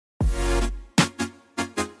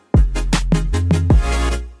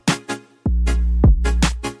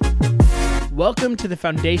Welcome to the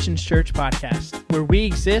Foundations Church podcast, where we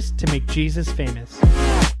exist to make Jesus famous.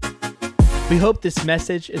 We hope this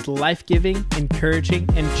message is life-giving, encouraging,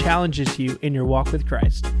 and challenges you in your walk with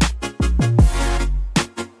Christ.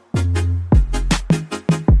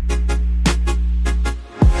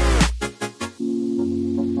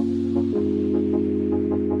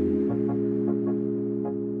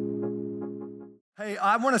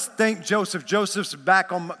 I want to thank Joseph. Joseph's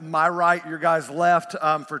back on my right, your guys' left,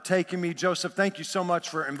 for taking me. Joseph, thank you so much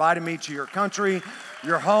for inviting me to your country,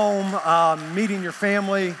 your home, meeting your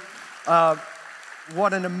family.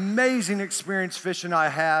 What an amazing experience Fish and I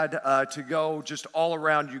had to go just all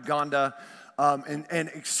around Uganda and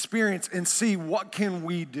experience and see what can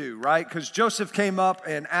we do, right? Because Joseph came up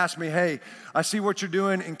and asked me, hey, I see what you're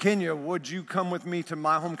doing in Kenya. Would you come with me to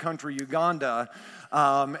my home country, Uganda?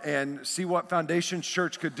 And see what Foundations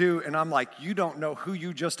Church could do. And I'm like, you don't know who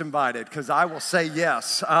you just invited, because I will say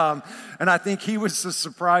yes. And I think he was as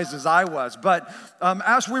surprised as I was. But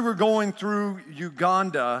as we were going through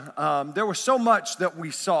Uganda, there was so much that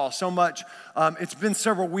we saw, so much. It's been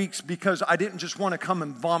several weeks because I didn't just want to come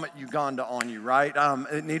and vomit Uganda on you, right?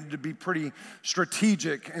 It needed to be pretty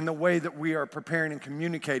strategic in the way that we are preparing and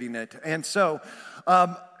communicating it. And so,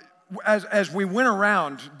 as we went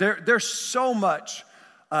around, there's so much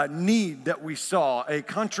need that we saw. A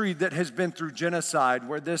country that has been through genocide,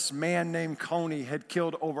 where this man named Coney had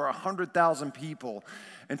killed over 100,000 people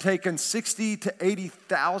and taken 60 to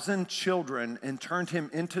 80,000 children and turned him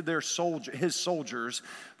into his soldiers,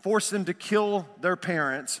 forced them to kill their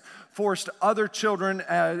parents, forced other children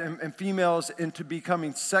and females into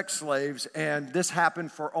becoming sex slaves, and this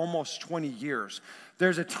happened for almost 20 years.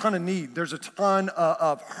 There's a ton of need. There's a ton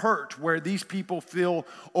of hurt where these people feel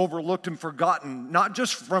overlooked and forgotten, not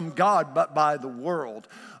just from God, but by the world.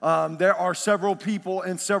 There are several people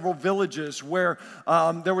in several villages where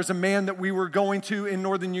there was a man that we were going to in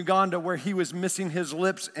northern Uganda where he was missing his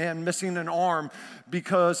lips and missing an arm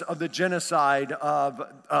because of the genocide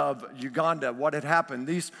of Uganda, what had happened.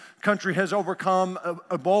 This country has overcome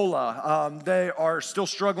Ebola. They are still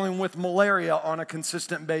struggling with malaria on a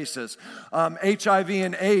consistent basis. HIV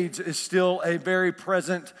and AIDS is still a very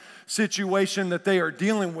present situation that they are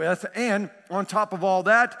dealing with. And on top of all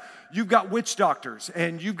that, you've got witch doctors,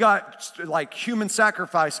 and you've got like human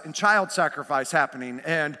sacrifice and child sacrifice happening.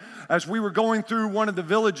 And as we were going through one of the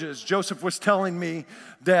villages, Joseph was telling me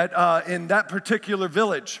that in that particular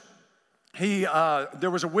village, there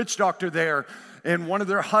was a witch doctor there. In one of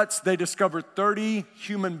their huts, they discovered 30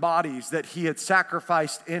 human bodies that he had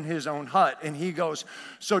sacrificed in his own hut. And he goes,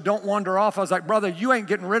 so don't wander off. I was like, brother, you ain't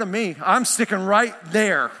getting rid of me. I'm sticking right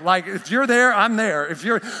there. Like, if you're there, I'm there. If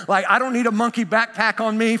you're like, I don't need a monkey backpack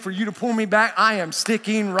on me for you to pull me back. I am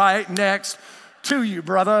sticking right next to you,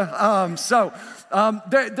 brother.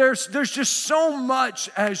 There's just so much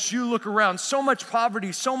as you look around, so much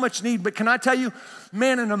poverty, so much need. But can I tell you,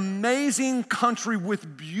 man, an amazing country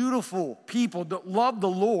with beautiful people that love the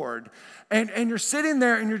Lord. And you're sitting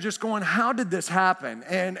there and you're just going, how did this happen?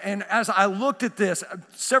 And as I looked at this,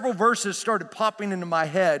 several verses started popping into my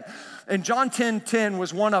head. And John 10:10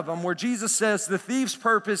 was one of them, where Jesus says, the thief's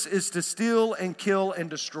purpose is to steal and kill and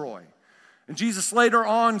destroy. And Jesus later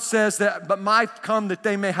on says that, but might come that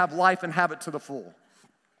they may have life and have it to the full.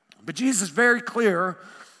 But Jesus is very clear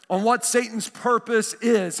on what Satan's purpose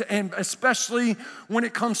is, and especially when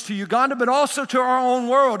it comes to Uganda, but also to our own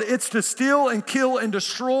world. It's to steal and kill and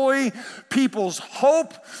destroy people's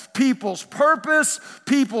hope, people's purpose,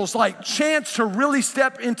 people's chance to really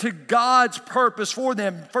step into God's purpose for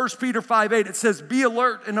them. 1 Peter 5:8, it says, be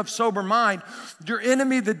alert and of sober mind. Your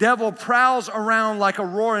enemy, the devil, prowls around like a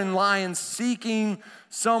roaring lion seeking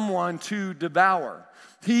someone to devour.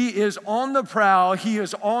 He is on the prowl, he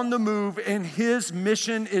is on the move, and his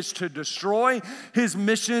mission is to destroy, his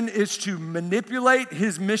mission is to manipulate,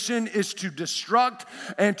 his mission is to destruct,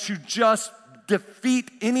 and to just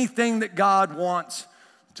defeat anything that God wants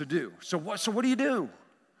to do. So what do you do?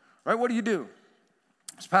 Right, what do you do?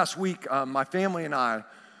 This past week, my family and I,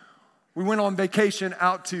 we went on vacation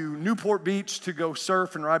out to Newport Beach to go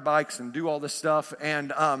surf and ride bikes and do all this stuff,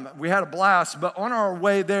 and we had a blast. But on our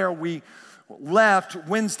way there, we left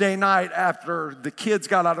Wednesday night after the kids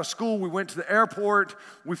got out of school. We went to the airport.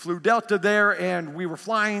 We flew Delta there, and we were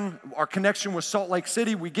flying. Our connection was Salt Lake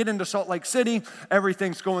City. We get into Salt Lake City.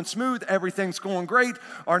 Everything's going smooth. Everything's going great.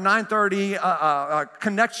 Our 9:30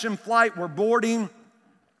 connection flight, we're boarding.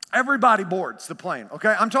 Everybody boards the plane,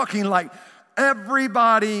 okay? I'm talking like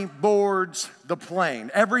everybody boards the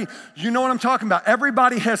plane. You know what I'm talking about.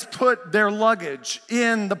 Everybody has put their luggage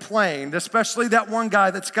in the plane, especially that one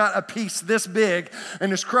guy that's got a piece this big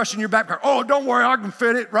and is crushing your backpack. Oh, don't worry, I can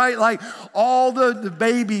fit it, right? Like all the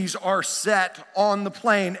babies are set on the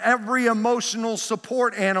plane. Every emotional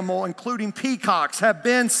support animal, including peacocks, have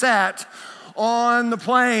been sat on the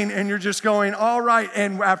plane, and you're just going, all right.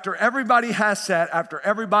 And after everybody has sat, after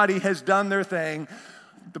everybody has done their thing,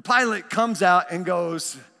 the pilot comes out and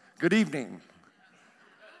goes, good evening.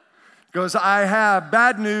 Goes, I have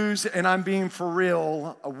bad news, and I'm being for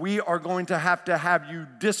real. We are going to have you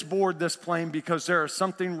disboard this plane because there is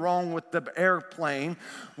something wrong with the airplane.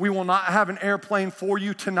 We will not have an airplane for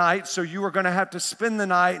you tonight, so you are going to have to spend the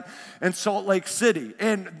night in Salt Lake City.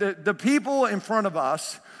 And the people in front of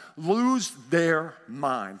us lose their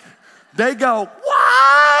mind. They go,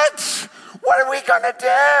 what? What are we gonna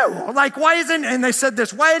do? Like, and they said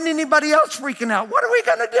this, why isn't anybody else freaking out? What are we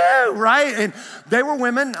gonna do, right? And they were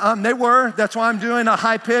women, that's why I'm doing a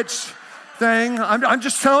high-pitched thing. I'm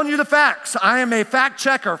just telling you the facts. I am a fact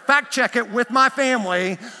checker, fact check it with my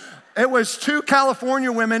family. It was 2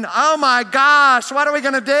 California women. Oh my gosh, what are we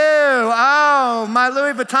gonna do? Oh, my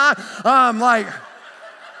Louis Vuitton.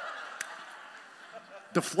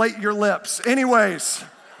 Deflate your lips. Anyways.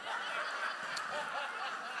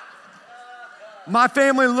 My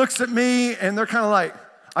family looks at me and they're kind of like,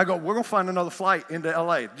 I go, we're gonna find another flight into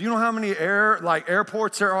LA. Do you know how many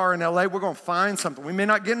airports there are in LA? We're gonna find something. We may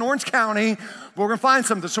not get in Orange County, but we're gonna find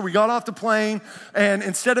something. So we got off the plane, and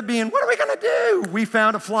instead of being, what are we gonna do? We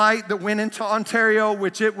found a flight that went into Ontario,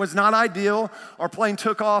 which it was not ideal. Our plane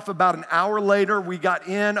took off about an hour later. We got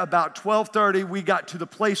in about 12:30. We got to the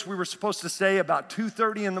place we were supposed to stay about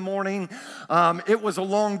 2:30 in the morning. It was a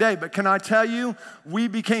long day, but can I tell you, we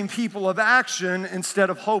became people of action instead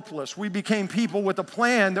of hopeless. We became people with a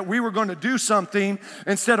plan that we were going to do something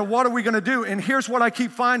instead of what are we going to do? And here's what I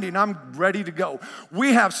keep finding. I'm ready to go.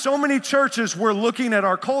 We have so many churches. We're looking at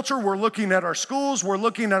our culture. We're looking at our schools. We're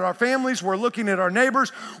looking at our families. We're looking at our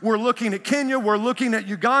neighbors. We're looking at Kenya. We're looking at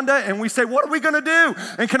Uganda. And we say, what are we going to do?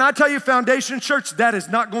 And can I tell you, Foundation Church, that is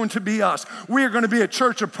not going to be us. We are going to be a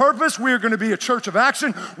church of purpose. We are going to be a church of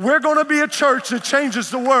action. We're going to be a church that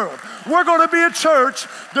changes the world. We're going to be a church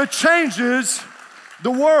that changes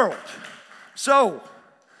the world. So,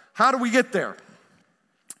 how do we get there?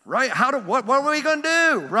 Right? What are we going to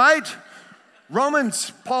do? Right?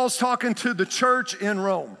 Paul's talking to the church in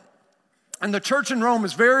Rome. And the church in Rome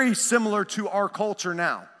is very similar to our culture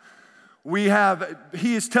now.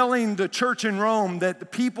 He is telling the church in Rome that the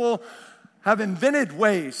people have invented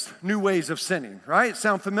new ways of sinning, right?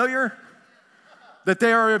 Sound familiar? That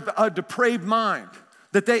they are a depraved mind.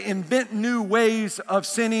 That they invent new ways of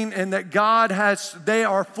sinning, and that they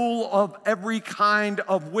are full of every kind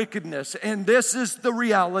of wickedness. And this is the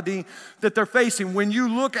reality that they're facing. When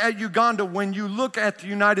you look at Uganda, when you look at the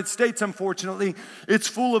United States, unfortunately, it's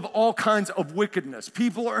full of all kinds of wickedness.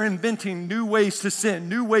 People are inventing new ways to sin,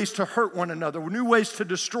 new ways to hurt one another, new ways to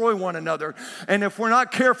destroy one another. And if we're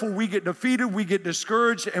not careful, we get defeated, we get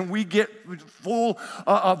discouraged, and we get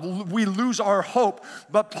we lose our hope.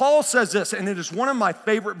 But Paul says this, and it is one of my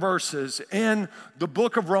favorite verses in the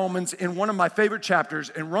book of Romans, in one of my favorite chapters.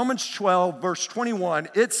 In Romans 12, verse 21,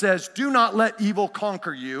 it says, do not let evil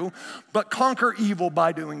conquer you, but conquer evil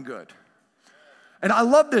by doing good. And I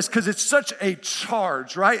love this because it's such a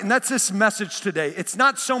charge, right? And that's this message today. It's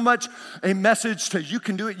not so much a message to you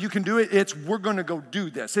can do it, it's we're going to go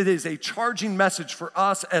do this. It is a charging message for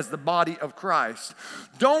us as the body of Christ.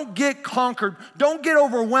 Don't get conquered. Don't get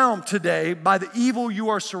overwhelmed today by the evil you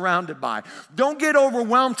are surrounded by. Don't get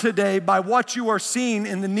overwhelmed today by what you are seeing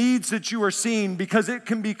and the needs that you are seeing, because it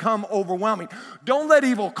can become overwhelming. Don't let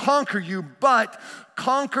evil conquer you, but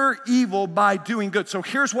conquer evil by doing good. So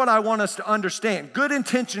here's what I want us to understand. Good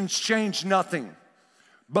intentions change nothing,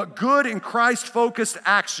 but good and Christ-focused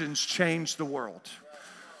actions change the world.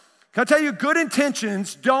 Can I tell you, good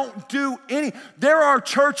intentions don't do any. There are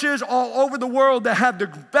churches all over the world that have the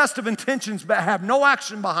best of intentions but have no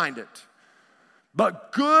action behind it.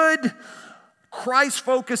 But good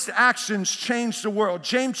Christ-focused actions change the world.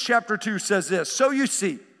 James chapter 2 says this, so you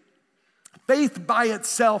see, faith by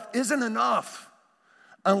itself isn't enough.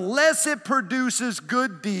 Unless it produces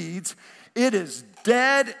good deeds, it is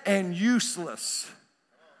dead and useless.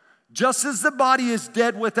 Just as the body is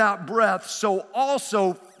dead without breath, so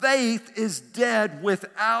also faith is dead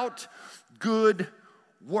without good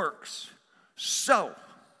works. So,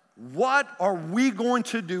 what are we going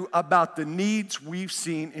to do about the needs we've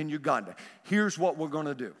seen in Uganda? Here's what we're going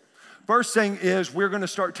to do. First thing is we're going to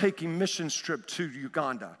start taking missions trip to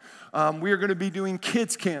Uganda. We are going to be doing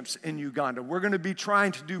kids camps in Uganda. We're going to be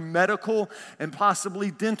trying to do medical and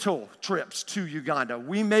possibly dental trips to Uganda.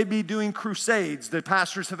 We may be doing crusades. The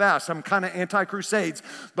pastors have asked. I'm kind of anti-crusades,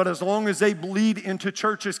 but as long as they bleed into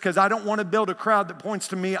churches, because I don't want to build a crowd that points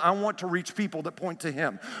to me. I want to reach people that point to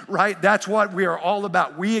him, right? That's what we are all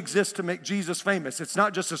about. We exist to make Jesus famous. It's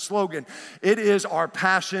not just a slogan. It is our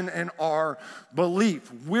passion and our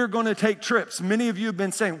belief. We're going to take trips. Many of you have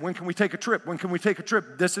been saying, when can we take a trip? When can we take a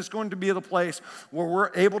trip? This is going to be the place where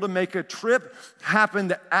we're able to make a trip happen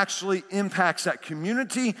that actually impacts that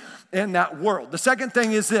community and that world. The second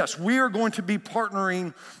thing is this. We are going to be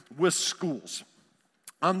partnering with schools.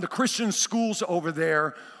 The Christian schools over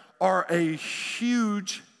there are they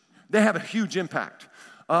have a huge impact.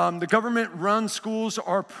 The government-run schools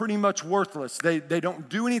are pretty much worthless. They don't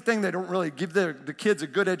do anything. They don't really give the kids a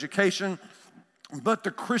good education. But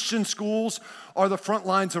the Christian schools are the front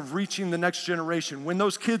lines of reaching the next generation. When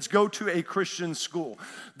those kids go to a Christian school,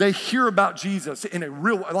 they hear about Jesus in a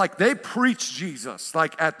real, like they preach Jesus,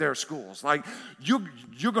 like at their schools. Like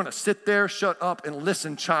you're going to sit there, shut up, and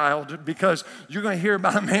listen, child, because you're going to hear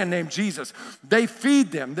about a man named Jesus. They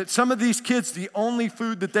feed them. That some of these kids, the only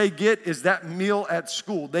food that they get is that meal at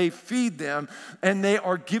school. They feed them, and they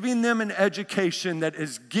are giving them an education that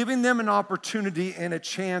is giving them an opportunity and a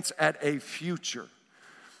chance at a future.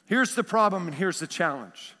 Here's the problem and here's the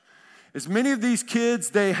challenge. As many of these kids,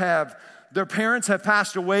 their parents have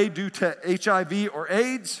passed away due to HIV or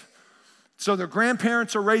AIDS. So their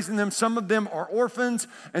grandparents are raising them. Some of them are orphans.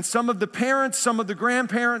 And some of the parents, some of the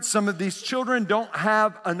grandparents, some of these children don't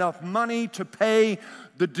have enough money to pay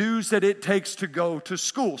the dues that it takes to go to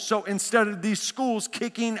school. So instead of these schools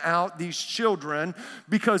kicking out these children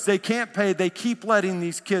because they can't pay, they keep letting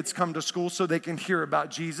these kids come to school so they can hear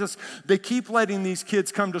about Jesus. They keep letting these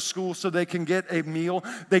kids come to school so they can get a meal.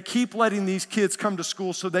 They keep letting these kids come to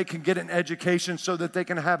school so they can get an education so that they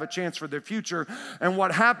can have a chance for their future. And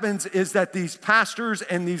what happens is that these pastors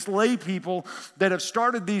and these lay people that have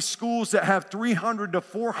started these schools that have 300 to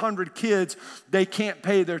 400 kids, they can't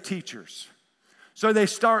pay their teachers. So they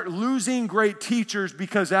start losing great teachers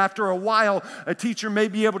because after a while, a teacher may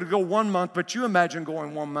be able to go 1 month, but you imagine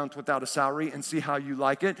going 1 month without a salary and see how you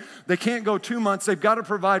like it. They can't go 2 months. They've got to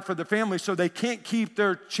provide for the family, so they can't keep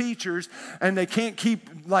their teachers, and they can't keep,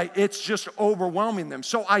 it's just overwhelming them.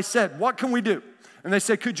 So I said, what can we do? And they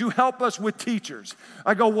said, could you help us with teachers?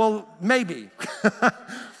 I go, well, maybe.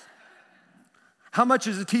 How much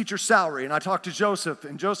is a teacher's salary? And I talked to Joseph,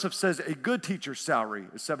 and Joseph says a good teacher's salary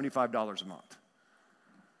is $75 a month.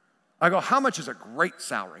 I go, how much is a great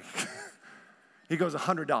salary? He goes,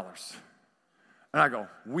 $100. And I go,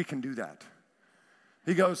 we can do that.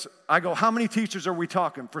 I go, how many teachers are we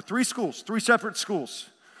talking? For 3 schools, 3 separate schools.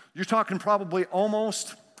 You're talking probably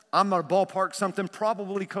almost, I'm going to ballpark something,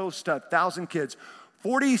 probably close to 1,000 kids.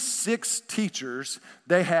 46 teachers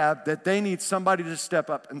they have that they need somebody to step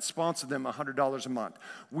up and sponsor them $100 a month.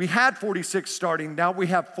 We had 46 starting, now we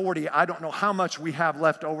have 40. I don't know how much we have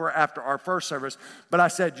left over after our first service, but I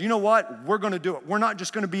said, you know what? We're going to do it. We're not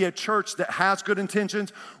just going to be a church that has good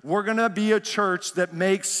intentions. We're going to be a church that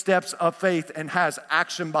makes steps of faith and has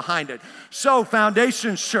action behind it. So,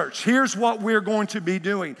 Foundations Church, here's what we're going to be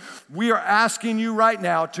doing. We are asking you right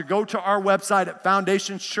now to go to our website at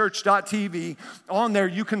foundationschurch.tv. On there,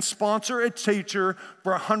 you can sponsor a teacher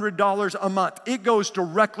for $100 a month. It goes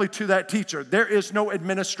directly to that teacher. There is no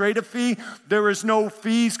administrative fee. There is no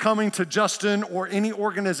fees coming to Justin or any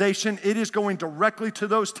organization. It is going directly to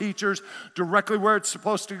those teachers, directly where it's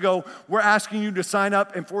supposed to go. We're asking you to sign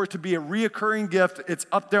up and for it to be a reoccurring gift. It's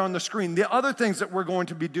up there on the screen. The other things that we're going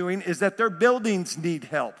to be doing is that their buildings need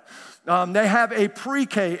help. They have a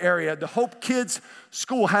pre-K area. The Hope Kids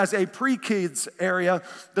School has a pre-kids area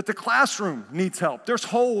that the classroom needs help. There's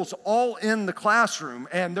holes all in the classroom,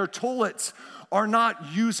 and their toilets are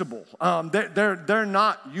not usable. They're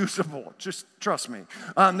not usable. Just trust me.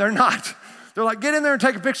 They're not. They're like, get in there and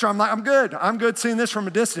take a picture. I'm like, I'm good seeing this from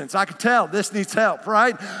a distance. I can tell this needs help,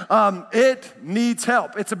 right? It needs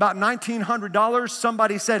help. It's about $1,900.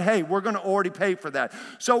 Somebody said, hey, we're going to already pay for that.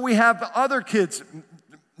 So we have other kids'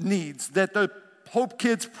 needs that the Hope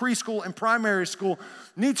Kids preschool and primary school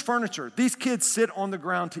needs furniture. These kids sit on the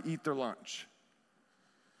ground to eat their lunch.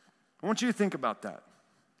 I want you to think about that.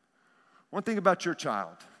 I want to think about your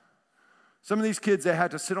child. Some of these kids, they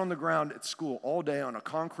had to sit on the ground at school all day on a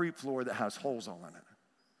concrete floor that has holes all in it.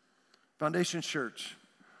 Foundation Church,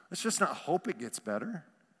 let's just not hope it gets better.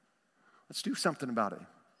 Let's do something about it.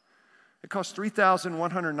 It costs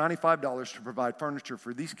 $3,195 to provide furniture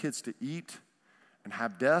for these kids to eat and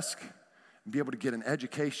have desks and be able to get an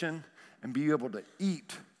education and be able to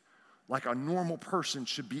eat like a normal person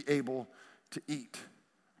should be able to eat.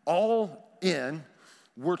 All in,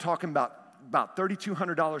 we're talking about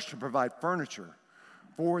 $3,200 to provide furniture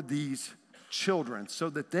for these children so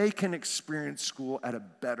that they can experience school at a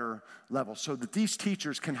better level, so that these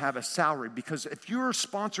teachers can have a salary. Because if you're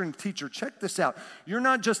sponsoring a teacher, check this out. You're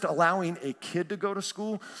not just allowing a kid to go to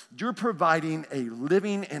school, you're providing a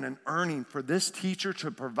living and an earning for this teacher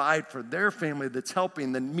to provide for their family that's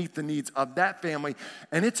helping them meet the needs of that family.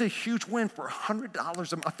 And it's a huge win for $100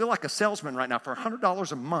 a month. I feel like a salesman right now. For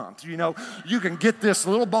 $100 a month, you know, you can get this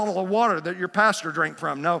little bottle of water that your pastor drank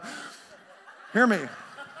from. No, hear me.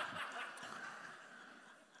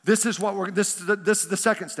 This is the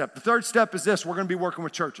second step. The third step is this: we're going to be working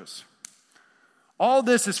with churches. All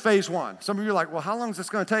this is phase one. Some of you are like, well, how long is this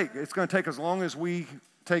going to take? It's going to take as long as we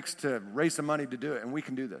takes to raise the money to do it, and we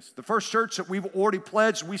can do this. The first church that we've already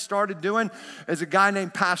pledged, we started doing, is a guy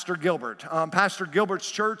named Pastor Gilbert. Pastor Gilbert's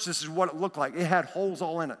church, this is what it looked like. It had holes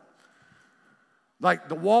all in it. Like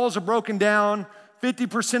the walls are broken down.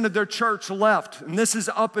 50% of their church left, and this is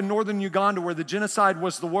up in northern Uganda where the genocide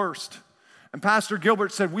was the worst. And Pastor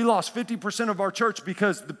Gilbert said, we lost 50% of our church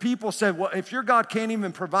because the people said, well, if your God can't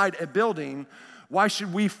even provide a building, why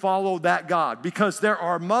should we follow that God? Because there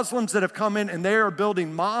are Muslims that have come in and they are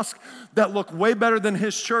building mosques that look way better than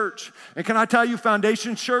his church. And can I tell you,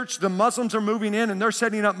 Foundation Church, the Muslims are moving in and they're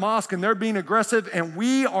setting up mosques and they're being aggressive and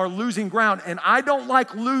we are losing ground. And I don't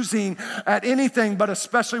like losing at anything, but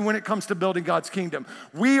especially when it comes to building God's kingdom.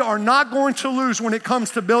 We are not going to lose when it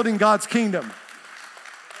comes to building God's kingdom.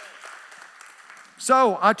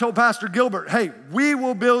 So I told Pastor Gilbert, hey, we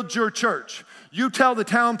will build your church. You tell the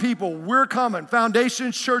town people, we're coming.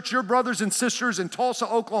 Foundation Church, your brothers and sisters in Tulsa,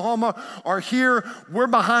 Oklahoma are here. We're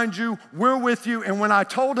behind you. We're with you. And when I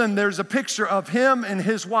told him, there's a picture of him and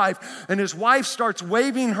his wife starts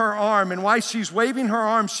waving her arm. And while she's waving her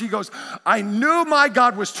arm, she goes, I knew my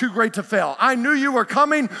God was too great to fail. I knew you were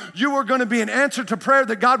coming. You were going to be an answer to prayer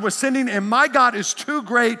that God was sending. And my God is too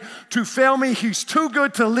great to fail me. He's too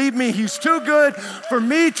good to leave me. He's too good for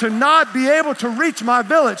me to not be able to reach my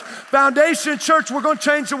village. Foundation Church, we're going to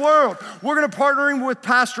change the world. We're going to partnering with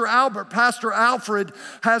Pastor Albert. Pastor Alfred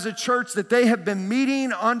has a church that they have been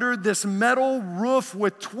meeting under this metal roof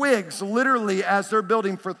with twigs, literally, as they're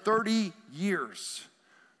building for 30 years.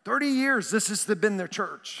 30 years, this has been their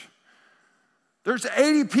church. There's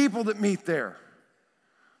 80 people that meet there.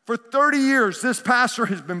 For 30 years, this pastor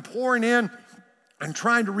has been pouring in and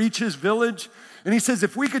trying to reach his village. And he says,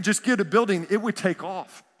 if we could just get a building, it would take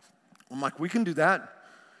off. I'm like, we can do that.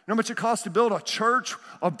 You know how much it costs to build a church,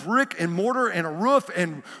 a brick and mortar and a roof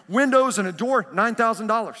and windows and a door?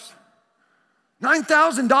 $9,000.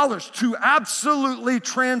 $9,000 to absolutely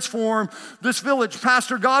transform this village.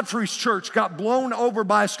 Pastor Godfrey's church got blown over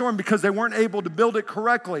by a storm because they weren't able to build it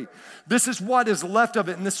correctly. This is what is left of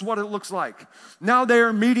it, and this is what it looks like. Now they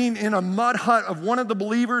are meeting in a mud hut of one of the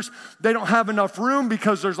believers. They don't have enough room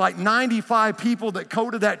because there's like 95 people that go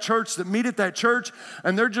to that church, that meet at that church,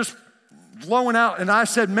 and they're just blowing out. And I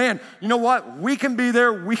said, man, you know what? We can be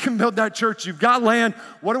there. We can build that church. You've got land.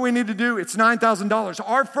 What do we need to do? It's $9,000.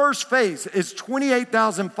 Our first phase is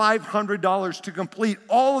 $28,500 to complete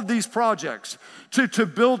all of these projects, to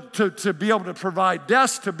build, to be able to provide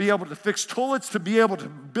desks, to be able to fix toilets, to be able to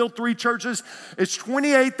build 3 churches. It's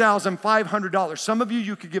 $28,500. Some of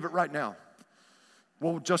you could give it right now.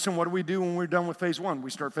 Well, Justin, what do we do when we're done with phase 1? We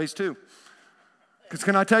start phase 2. Because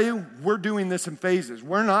can I tell you, we're doing this in phases.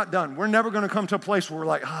 We're not done. We're never going to come to a place where we're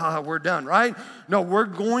like, we're done, right? No, we're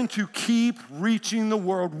going to keep reaching the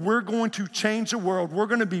world. We're going to change the world. We're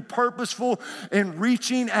going to be purposeful in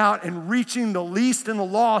reaching out and reaching the least and the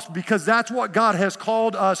lost, because that's what God has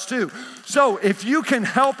called us to. So if you can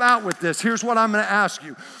help out with this, here's what I'm going to ask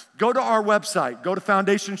you. Go to our website. Go to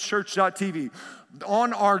foundationchurch.tv.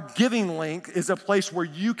 On our giving link is a place where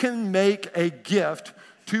you can make a gift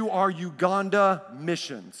to our Uganda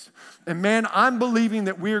missions. And man, I'm believing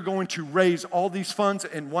that we are going to raise all these funds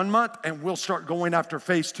in 1 month, and we'll start going after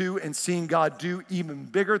phase 2 and seeing God do even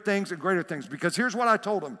bigger things and greater things. Because here's what I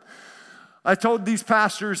told them. I told these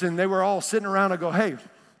pastors, and they were all sitting around. I go,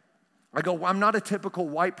 I'm not a typical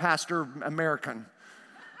white pastor American.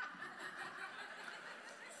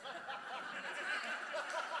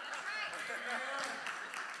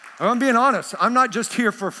 I'm being honest. I'm not just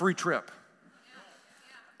here for a free trip.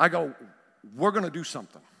 I go, we're going to do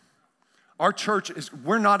something. Our church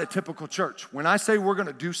we're not a typical church. When I say we're going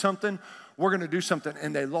to do something, we're going to do something.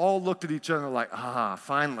 And they all looked at each other like,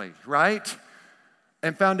 finally, right?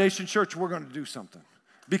 And Foundation Church, we're going to do something.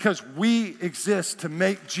 because we exist to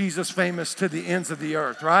make Jesus famous to the ends of the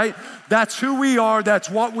earth, right? That's who we are, that's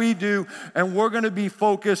what we do, and we're gonna be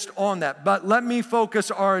focused on that. But let me focus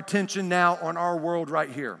our attention now on our world right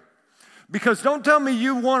here. Because don't tell me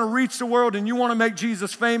you wanna reach the world and you wanna make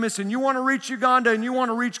Jesus famous and you wanna reach Uganda and you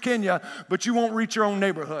wanna reach Kenya, but you won't reach your own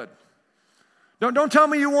neighborhood. Don't tell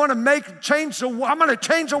me you wanna I'm gonna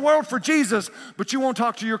change the world for Jesus, but you won't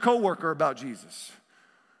talk to your coworker about Jesus.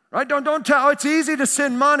 Right? Don't tell, it's easy to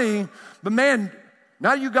send money, but man,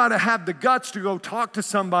 now you got to have the guts to go talk to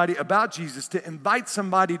somebody about Jesus, to invite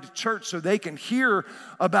somebody to church so they can hear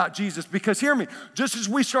about Jesus. Because hear me, just as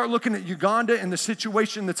we start looking at Uganda and the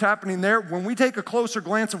situation that's happening there, when we take a closer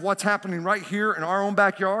glance of what's happening right here in our own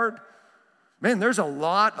backyard, man, there's a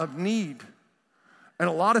lot of need and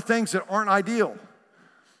a lot of things that aren't ideal.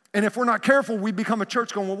 And if we're not careful, we become a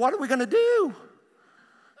church going, well, what are we going to do?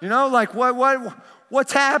 You know, like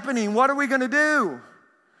what's happening? What are we going to do?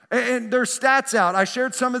 And there's stats out. I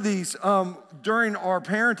shared some of these during our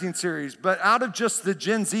parenting series, but out of just the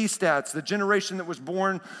Gen Z stats, the generation that was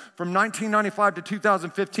born from 1995 to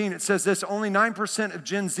 2015, it says this: only 9% of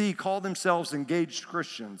Gen Z call themselves engaged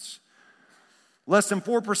Christians. Less than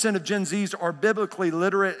 4% of Gen Zs are biblically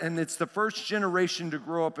literate, and it's the first generation to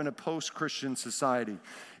grow up in a post-Christian society.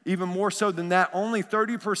 Even more so than that, only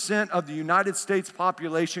 30% of the United States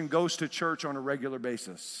population goes to church on a regular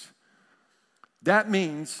basis. That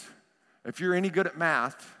means, if you're any good at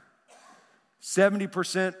math,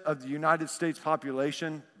 70% of the United States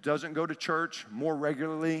population doesn't go to church more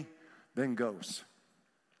regularly than goes.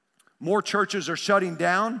 More churches are shutting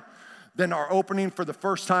down than are opening for the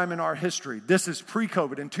first time in our history. This is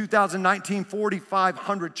pre-COVID. In 2019,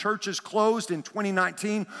 4,500 churches closed. In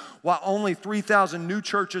 2019, while only 3,000 new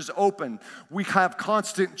churches opened. We have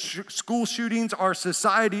constant school shootings. Our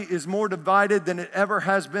society is more divided than it ever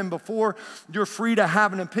has been before. You're free to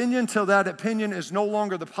have an opinion till that opinion is no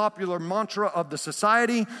longer the popular mantra of the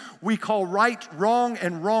society. We call right wrong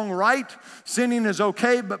and wrong right. Sinning is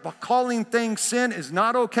okay, but calling things sin is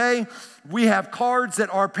not okay. We have cards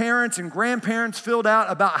that our parents and grandparents filled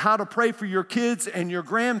out about how to pray for your kids and your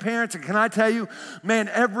grandparents. And can I tell you, man,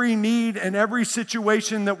 every need and every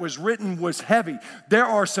situation that was written was heavy. There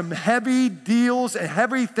are some heavy deals and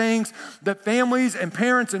heavy things that families and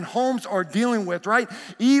parents and homes are dealing with, right?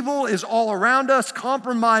 Evil is all around us.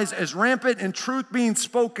 Compromise is rampant, and truth being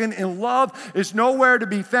spoken in love is nowhere to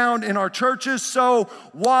be found in our churches. So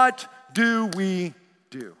what do we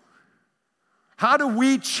do? How do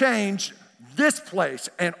we change this place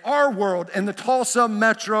and our world in the Tulsa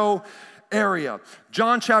metro area?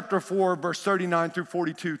 John chapter 4, verse 39 through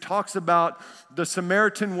 42 talks about the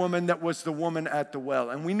Samaritan woman that was the woman at the well.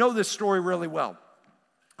 And we know this story really well.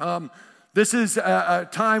 This is a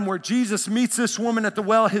time where Jesus meets this woman at the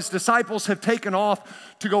well. His disciples have taken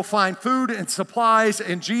off to go find food and supplies,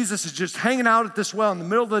 and Jesus is just hanging out at this well in the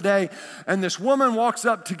middle of the day. And this woman walks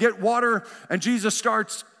up to get water, and Jesus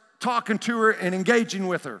starts talking to her and engaging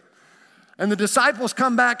with her. And the disciples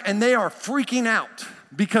come back and they are freaking out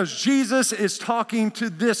because Jesus is talking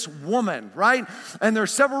to this woman, right? And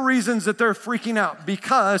there's several reasons that they're freaking out.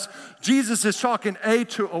 Because Jesus is talking,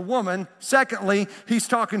 to a woman. Secondly, he's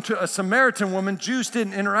talking to a Samaritan woman. Jews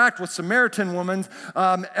didn't interact with Samaritan women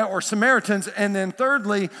or Samaritans. And then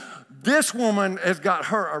thirdly, this woman has got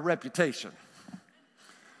her a reputation.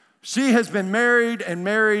 She has been married and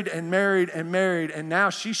married and married and married, and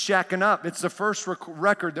now she's shacking up. It's the first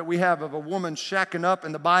record that we have of a woman shacking up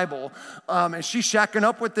in the Bible, and she's shacking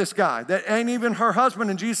up with this guy that ain't even her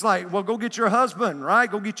husband. And Jesus like, well, go get your husband, right?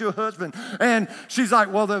 Go get you a husband. And she's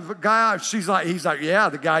like, well, the guy, he's like, yeah,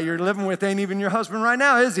 the guy you're living with ain't even your husband right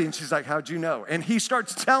now, is he? And she's like, how'd you know? And he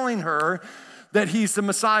starts telling her that he's the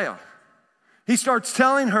Messiah. He starts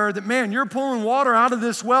telling her that, man, you're pulling water out of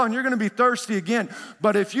this well and you're going to be thirsty again.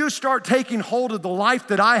 But if you start taking hold of the life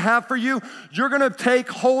that I have for you, you're going to take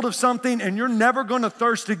hold of something and you're never going to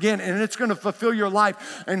thirst again, and it's going to fulfill your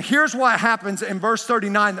life. And here's what happens in verse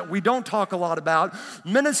 39 that we don't talk a lot about.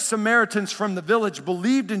 Many Samaritans from the village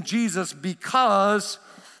believed in Jesus because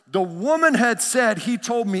the woman had said, he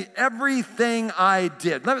told me everything I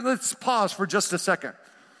did. Let's pause for just a second.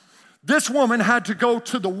 This woman had to go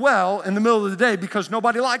to the well in the middle of the day because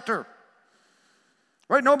nobody liked her.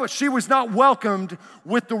 Right? No, but she was not welcomed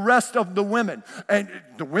with the rest of the women. And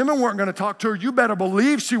the women weren't going to talk to her. You better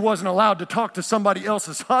believe she wasn't allowed to talk to somebody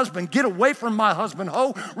else's husband. Get away from my husband,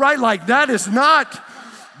 ho. Right? Like that is not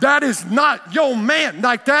That is not your man.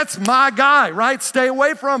 Like, that's my guy, right? Stay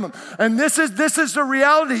away from him. And this is the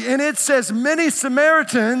reality. And it says many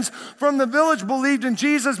Samaritans from the village believed in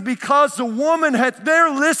Jesus because the woman they're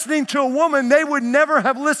listening to a woman they would never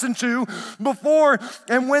have listened to before.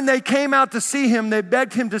 And when they came out to see him, they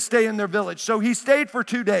begged him to stay in their village. So he stayed for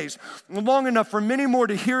 2 days, long enough for many more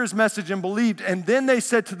to hear his message and believed. And then they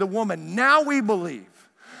said to the woman, now we believe.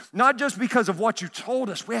 Not just because of what you told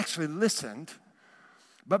us, we actually listened,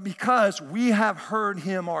 but because we have heard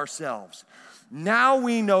him ourselves. Now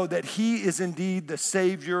we know that he is indeed the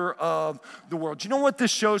Savior of the world. Do you know what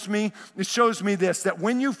this shows me? It shows me this, that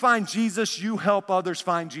when you find Jesus, you help others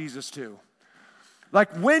find Jesus too.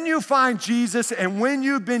 Like when you find Jesus and when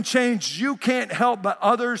you've been changed, you can't help but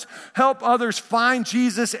help others find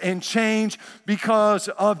Jesus and change because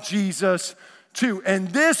of Jesus too. And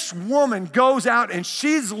this woman goes out and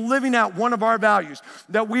she's living out one of our values,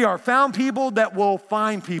 that we are found people that will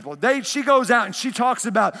find people. She goes out and she talks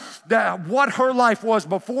about what her life was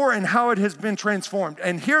before and how it has been transformed.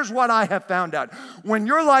 And here's what I have found out. When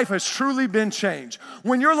your life has truly been changed,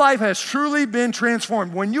 when your life has truly been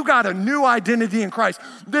transformed, when you got a new identity in Christ,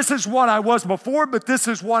 this is what I was before, but this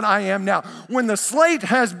is what I am now. When the slate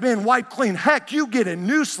has been wiped clean, heck, you get a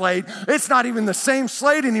new slate. It's not even the same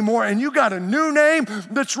slate anymore, and you got a new name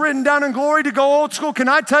that's written down in glory to go old school. Can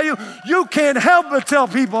I tell you, you can't help but tell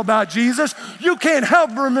people about Jesus. You can't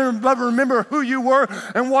help but remember who you were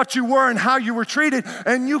and what you were and how you were treated,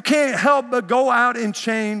 and you can't help but go out and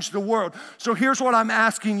change the world. So here's what I'm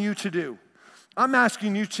asking you to do. I'm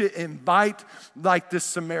asking you to invite like this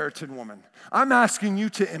Samaritan woman. I'm asking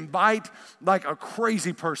you to invite like a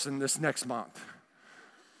crazy person this next month.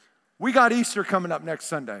 We got Easter coming up next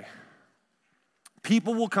Sunday.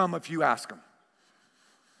 People will come if you ask them.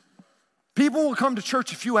 People will come to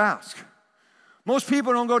church if you ask. Most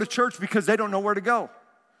people don't go to church because they don't know where to go,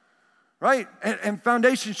 right? And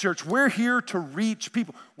Foundation Church, we're here to reach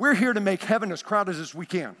people. We're here to make heaven as crowded as we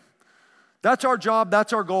can. That's our job,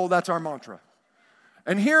 that's our goal, that's our mantra.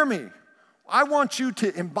 And hear me, I want you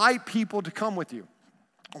to invite people to come with you.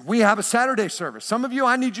 We have a Saturday service. Some of you,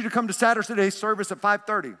 I need you to come to Saturday service at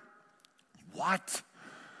 5:30. What?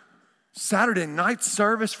 Saturday night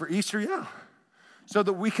service for Easter? Yeah. So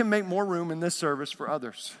that we can make more room in this service for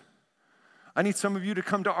others. I need some of you to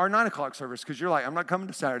come to our 9 o'clock service because you're like, I'm not coming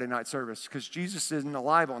to Saturday night service because Jesus isn't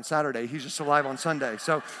alive on Saturday. He's just alive on Sunday.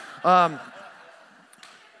 So,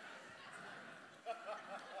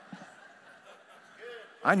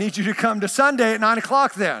 I need you to come to Sunday at 9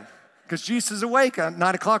 o'clock then because Jesus is awake at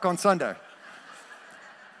 9 o'clock on Sunday.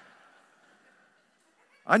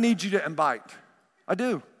 I need you to invite. I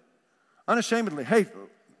do. Unashamedly. Hey,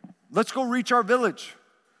 let's go reach our village.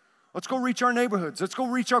 Let's go reach our neighborhoods. Let's go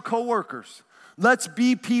reach our coworkers. Let's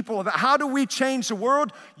be people. How do we change the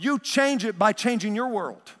world? You change it by changing your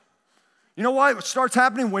world. You know what starts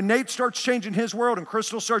happening when Nate starts changing his world and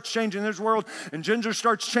Crystal starts changing his world and Ginger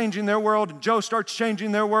starts changing their world and Joe starts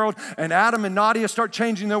changing their world and Adam and Nadia start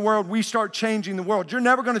changing their world, we start changing the world. You're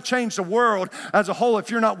never going to change the world as a whole if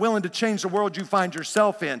you're not willing to change the world you find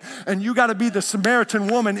yourself in. And you got to be the Samaritan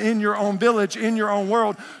woman in your own village, in your own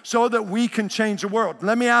world, so that we can change the world.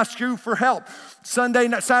 Let me ask you for help.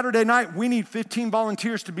 Saturday night, we need 15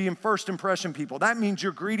 volunteers to be in first impression people. That means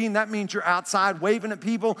you're greeting. That means you're outside waving at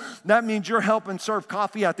people. That means you're helping serve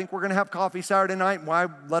coffee. I think we're going to have coffee Saturday night. Why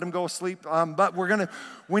let them go asleep? But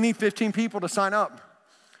we need 15 people to sign up.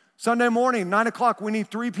 Sunday morning, 9 o'clock, we need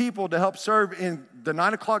 3 people to help serve in the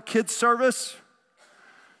 9 o'clock kids service.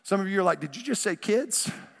 Some of you are like, did you just say kids?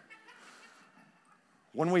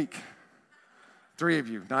 1 week, 3 of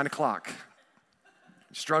you, 9 o'clock.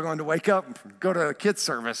 Struggling to wake up and go to a kids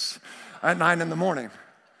service at 9 in the morning.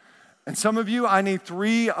 And some of you, I need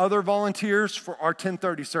 3 other volunteers for our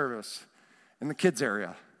 10:30 service in the kids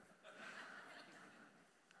area.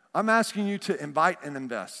 I'm asking you to invite and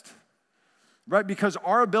invest, right? Because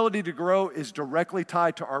our ability to grow is directly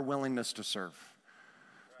tied to our willingness to serve.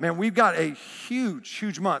 Man, we've got a huge,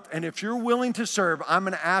 huge month. And if you're willing to serve, I'm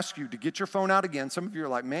going to ask you to get your phone out again. Some of you are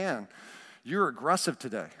like, man, you're aggressive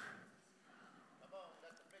today.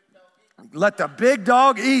 Let the big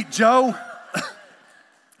dog eat, Joe.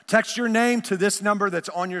 Text your name to this number that's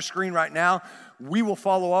on your screen right now. We will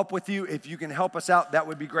follow up with you. If you can help us out, that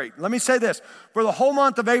would be great. Let me say this. For the whole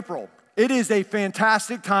month of April, It is a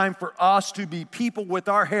fantastic time for us to be people with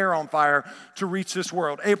our hair on fire to reach this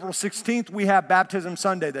world. April 16th, we have Baptism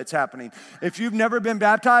Sunday that's happening. If you've never been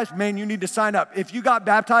baptized, man, you need to sign up. If you got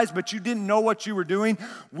baptized but you didn't know what you were doing,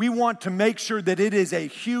 we want to make sure that it is a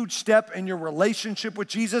huge step in your relationship with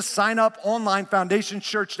Jesus. Sign up online,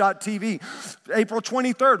 foundationchurch.tv. April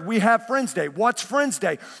 23rd, we have Friends Day. What's Friends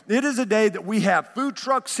Day? It is a day that we have food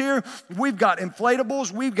trucks here. We've got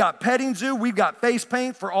inflatables. We've got petting zoo. We've got face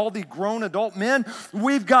paint for all the grown adult men.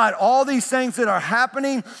 We've got all these things that are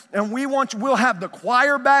happening, and we'll have the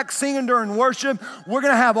choir back singing during worship. We're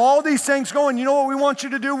going to have all these things going. You know what we want you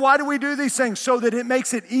to do? Why do we do these things? So that it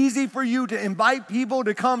makes it easy for you to invite people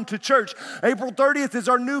to come to church. April 30th is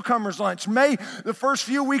our newcomers lunch. May, the first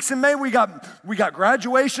few weeks in May, we got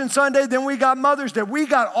graduation Sunday, then we got Mother's Day. We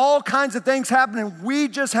got all kinds of things happening. We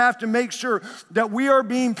just have to make sure that we are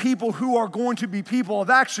being people who are going to be people of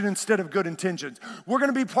action instead of good intentions. We're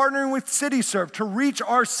going to be partnering with CityServe to reach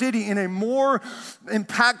our city in a more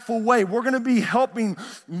impactful way. We're going to be helping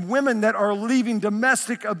women that are leaving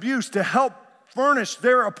domestic abuse to help furnish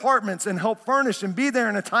their apartments and help furnish and be there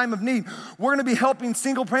in a time of need. We're going to be helping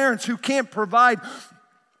single parents who can't provide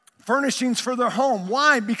furnishings for their home.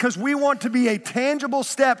 Why? Because we want to be a tangible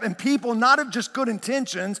step in people, not of just good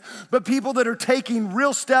intentions, but people that are taking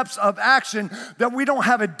real steps of action, that we don't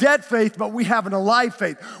have a dead faith, but we have an alive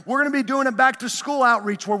faith. We're going to be doing a back to school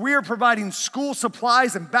outreach where we are providing school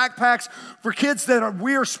supplies and backpacks for kids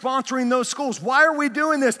we are sponsoring those schools. Why are we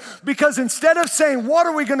doing this? Because instead of saying, what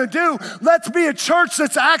are we going to do? Let's be a church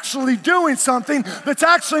that's actually doing something, that's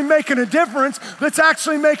actually making a difference, that's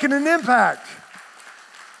actually making an impact.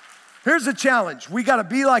 Here's the challenge. We got to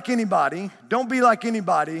be like anybody. Don't be like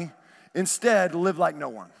anybody. Instead, live like no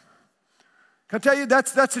one. Can I tell you,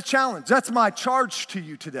 that's a challenge. That's my charge to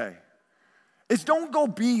you today. Is don't go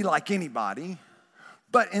be like anybody,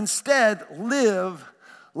 but instead live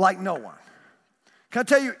like no one. Can I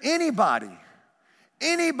tell you, anybody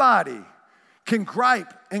can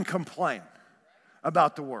gripe and complain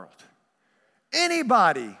about the world.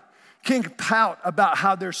 Anybody can pout about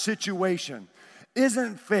how their situation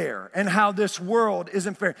isn't fair and how this world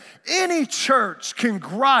isn't fair. Any church can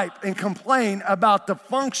gripe and complain about the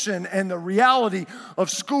function and the reality of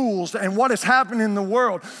schools and what is happening in the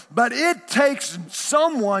world, but it takes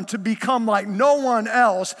someone to become like no one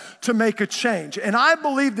else to make a change. And I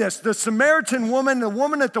believe this, the Samaritan woman, the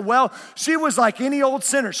woman at the well, she was like any old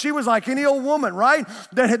sinner. She was like any old woman, right?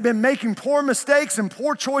 That had been making poor mistakes and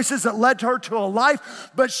poor choices that led her to a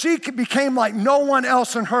life, but she became like no one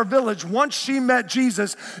else in her village. Once she met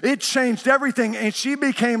Jesus, it changed everything, and she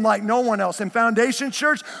became like no one else. In Foundation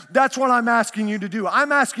Church, that's what I'm asking you to do.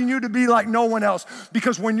 I'm asking you to be like no one else,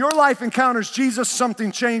 because when your life encounters Jesus,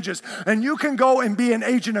 something changes, and you can go and be an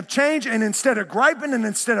agent of change, and instead of griping and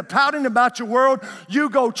instead of pouting about your world, you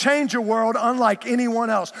go change your world unlike anyone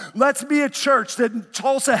else. Let's be a church that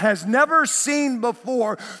Tulsa has never seen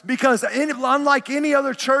before, because unlike any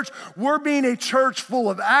other church, we're being a church full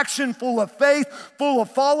of action, full of faith, full of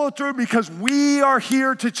follow through, because we are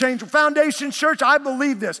here to change. Foundation Church, I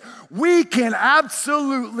believe this. We can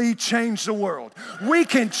absolutely change the world. We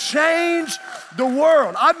can change the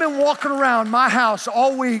world. I've been walking around my house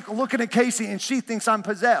all week looking at Casey, and she thinks I'm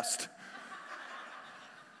possessed.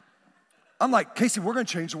 I'm like, Casey, we're going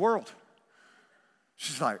to change the world.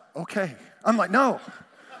 She's like, okay. I'm like, no.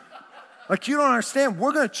 Like, you don't understand.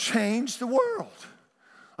 We're going to change the world.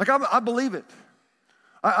 Like, I believe it.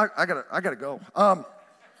 I gotta go.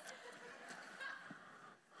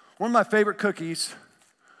 One of my favorite cookies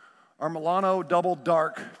are Milano double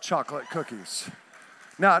dark chocolate cookies.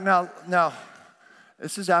 Now,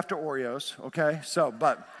 this is after Oreos, okay?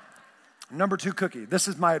 But number 2 cookie. This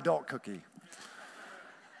is my adult cookie.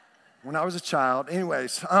 When I was a child,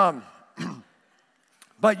 anyways.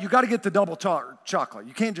 But you got to get the double chocolate.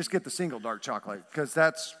 You can't just get the single dark chocolate, because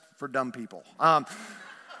that's for dumb people.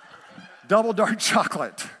 Double dark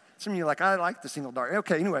chocolate. Some of you are like, I like the single dark.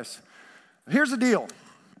 Okay, anyways. Here's the deal.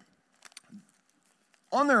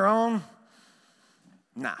 On their own,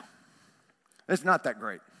 nah. It's not that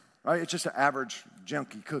great, right? It's just an average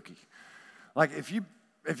junky cookie. Like if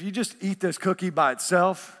you just eat this cookie by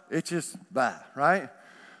itself, it's just bad, right?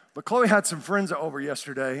 But Chloe had some friends over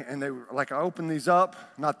yesterday, and they were like, I opened these up,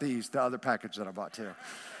 not these, the other package that I bought too.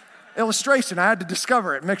 Illustration, I had to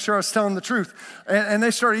discover it, make sure I was telling the truth. And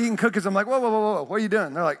they started eating cookies. I'm like, whoa, what are you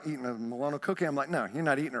doing? They're like, eating a Milano cookie. I'm like, no, you're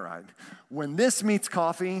not eating it right. When this meets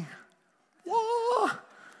coffee, whoa,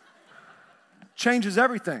 changes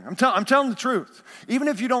everything. I'm telling the truth. Even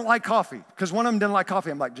if you don't like coffee, because one of them didn't like coffee,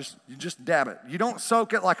 I'm like, you just dab it. You don't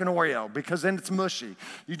soak it like an Oreo, because then it's mushy.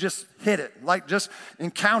 You just hit it, like just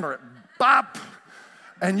encounter it. bop,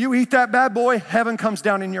 and you eat that bad boy, heaven comes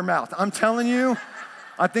down in your mouth. I'm telling you,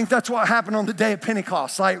 I think that's what happened on the day of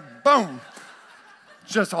Pentecost. Like, boom,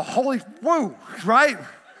 just a holy woo, right?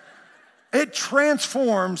 It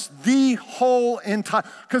transforms the whole entire,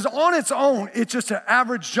 because on its own, it's just an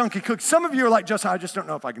average junky cookie. Some of you are like, Justin, I just don't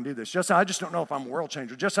know if I can do this. Justin, I just don't know if I'm a world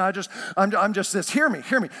changer. Justin, I'm just this. Hear me.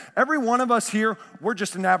 Every one of us here, we're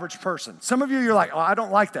just an average person. Some of you, you're like, oh, I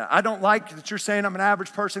don't like that. I don't like that you're saying I'm an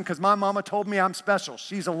average person because my mama told me I'm special.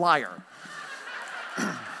 She's a liar.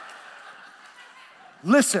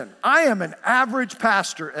 Listen, I am an average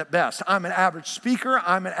pastor at best. I'm an average speaker.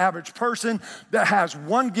 I'm an average person that has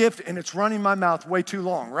one gift, and it's running my mouth way too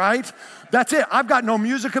long, right? That's it. I've got no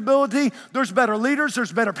music ability. There's better leaders.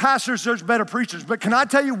 There's better pastors. There's better preachers. But can I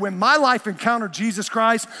tell you, when my life encountered Jesus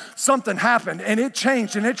Christ, something happened, and it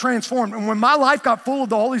changed, and it transformed. And when my life got full of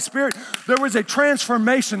the Holy Spirit, there was a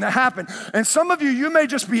transformation that happened. And some of you, you may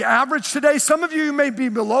just be average today. Some of you may be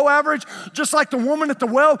below average, just like the woman at the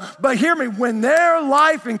well. But hear me, when their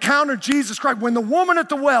life encountered Jesus Christ, when the woman at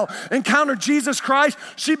the well encountered Jesus Christ,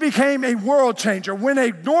 she became a world changer. When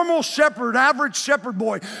a normal shepherd, average shepherd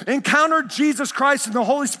boy, encountered Jesus Christ and the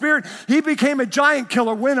Holy Spirit, he became a giant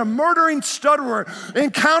killer. When a murdering stutterer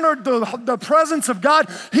encountered the presence of God,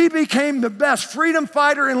 he became the best freedom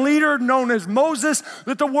fighter and leader known as Moses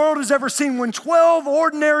that the world has ever seen. When 12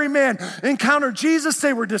 ordinary men encountered Jesus,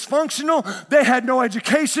 they were dysfunctional, they had no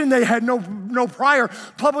education, they had no prior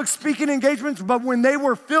public speaking engagements, but when they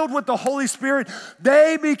were filled with the Holy Spirit,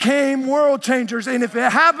 they became world changers. And if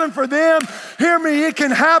it happened for them, hear me, it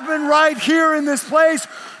can happen right here in this place.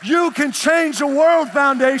 You can change the world,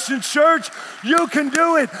 Foundation Church. You can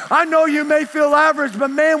do it. I know you may feel average,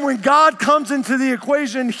 but man, when God comes into the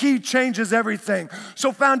equation, he changes everything.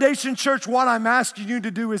 So Foundation Church, what I'm asking you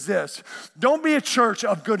to do is this. Don't be a church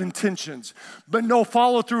of good intentions, but no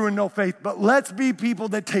follow through and no faith. But let's be people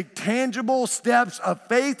that take tangible steps of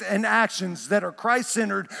faith and actions that are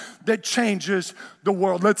Christ-centered, that changes the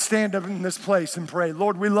world. Let's stand up in this place and pray.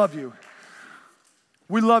 Lord, we love you.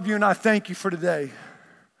 We love you, and I thank you for today.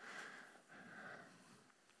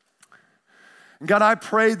 God, I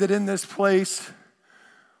pray that in this place,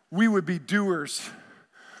 we would be doers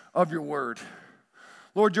of your word.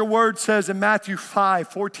 Lord, your word says in Matthew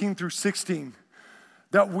 5:14 through 16,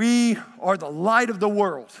 that we are the light of the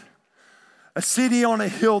world, a city on a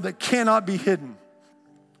hill that cannot be hidden.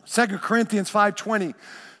 2 Corinthians 5:20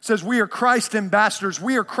 says we are Christ ambassadors.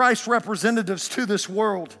 We are Christ representatives to this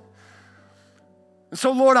world. And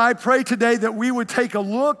so, Lord, I pray today that we would take a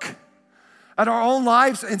look at our own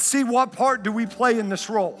lives and see what part do we play in this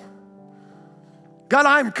role. God,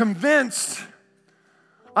 I'm convinced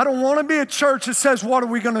I don't want to be a church that says, what are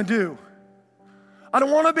we going to do? I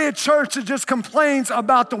don't want to be a church that just complains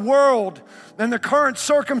about the world and the current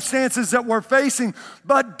circumstances that we're facing.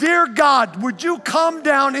 But dear God, would you come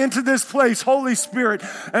down into this place, Holy Spirit,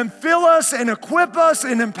 and fill us and equip us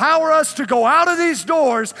and empower us to go out of these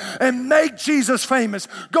doors and make Jesus famous.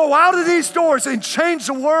 Go out of these doors and change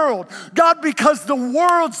the world. God, because the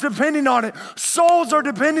world's depending on it. Souls are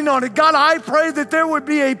depending on it. God, I pray that there would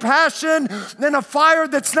be a passion and a fire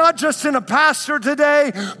that's not just in a pastor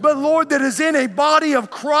today, but Lord, that is in a body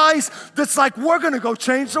of Christ that's like, we're going to go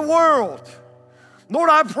change the world. Lord,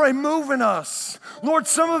 I pray, move in us. Lord,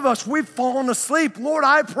 some of us, we've fallen asleep. Lord,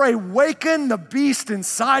 I pray, waken the beast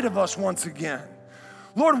inside of us once again.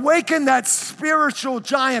 Lord, waken that spiritual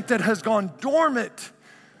giant that has gone dormant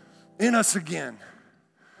in us again.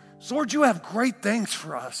 So, Lord, you have great things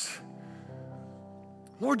for us.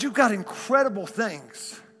 Lord, you've got incredible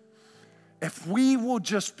things. If we will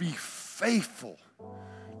just be faithful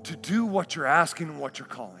to do what you're asking and what you're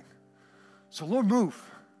calling. So, Lord, move.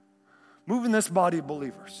 Move in this body of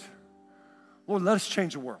believers. Lord, let us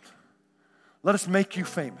change the world. Let us make you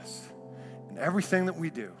famous in everything that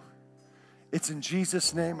we do. It's in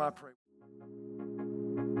Jesus' name I pray.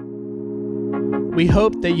 We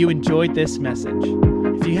hope that you enjoyed this message.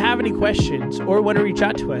 If you have any questions or want to reach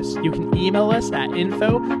out to us, you can email us at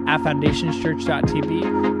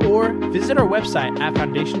info@foundationschurch.tv or visit our website at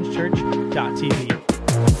foundationschurch.tv.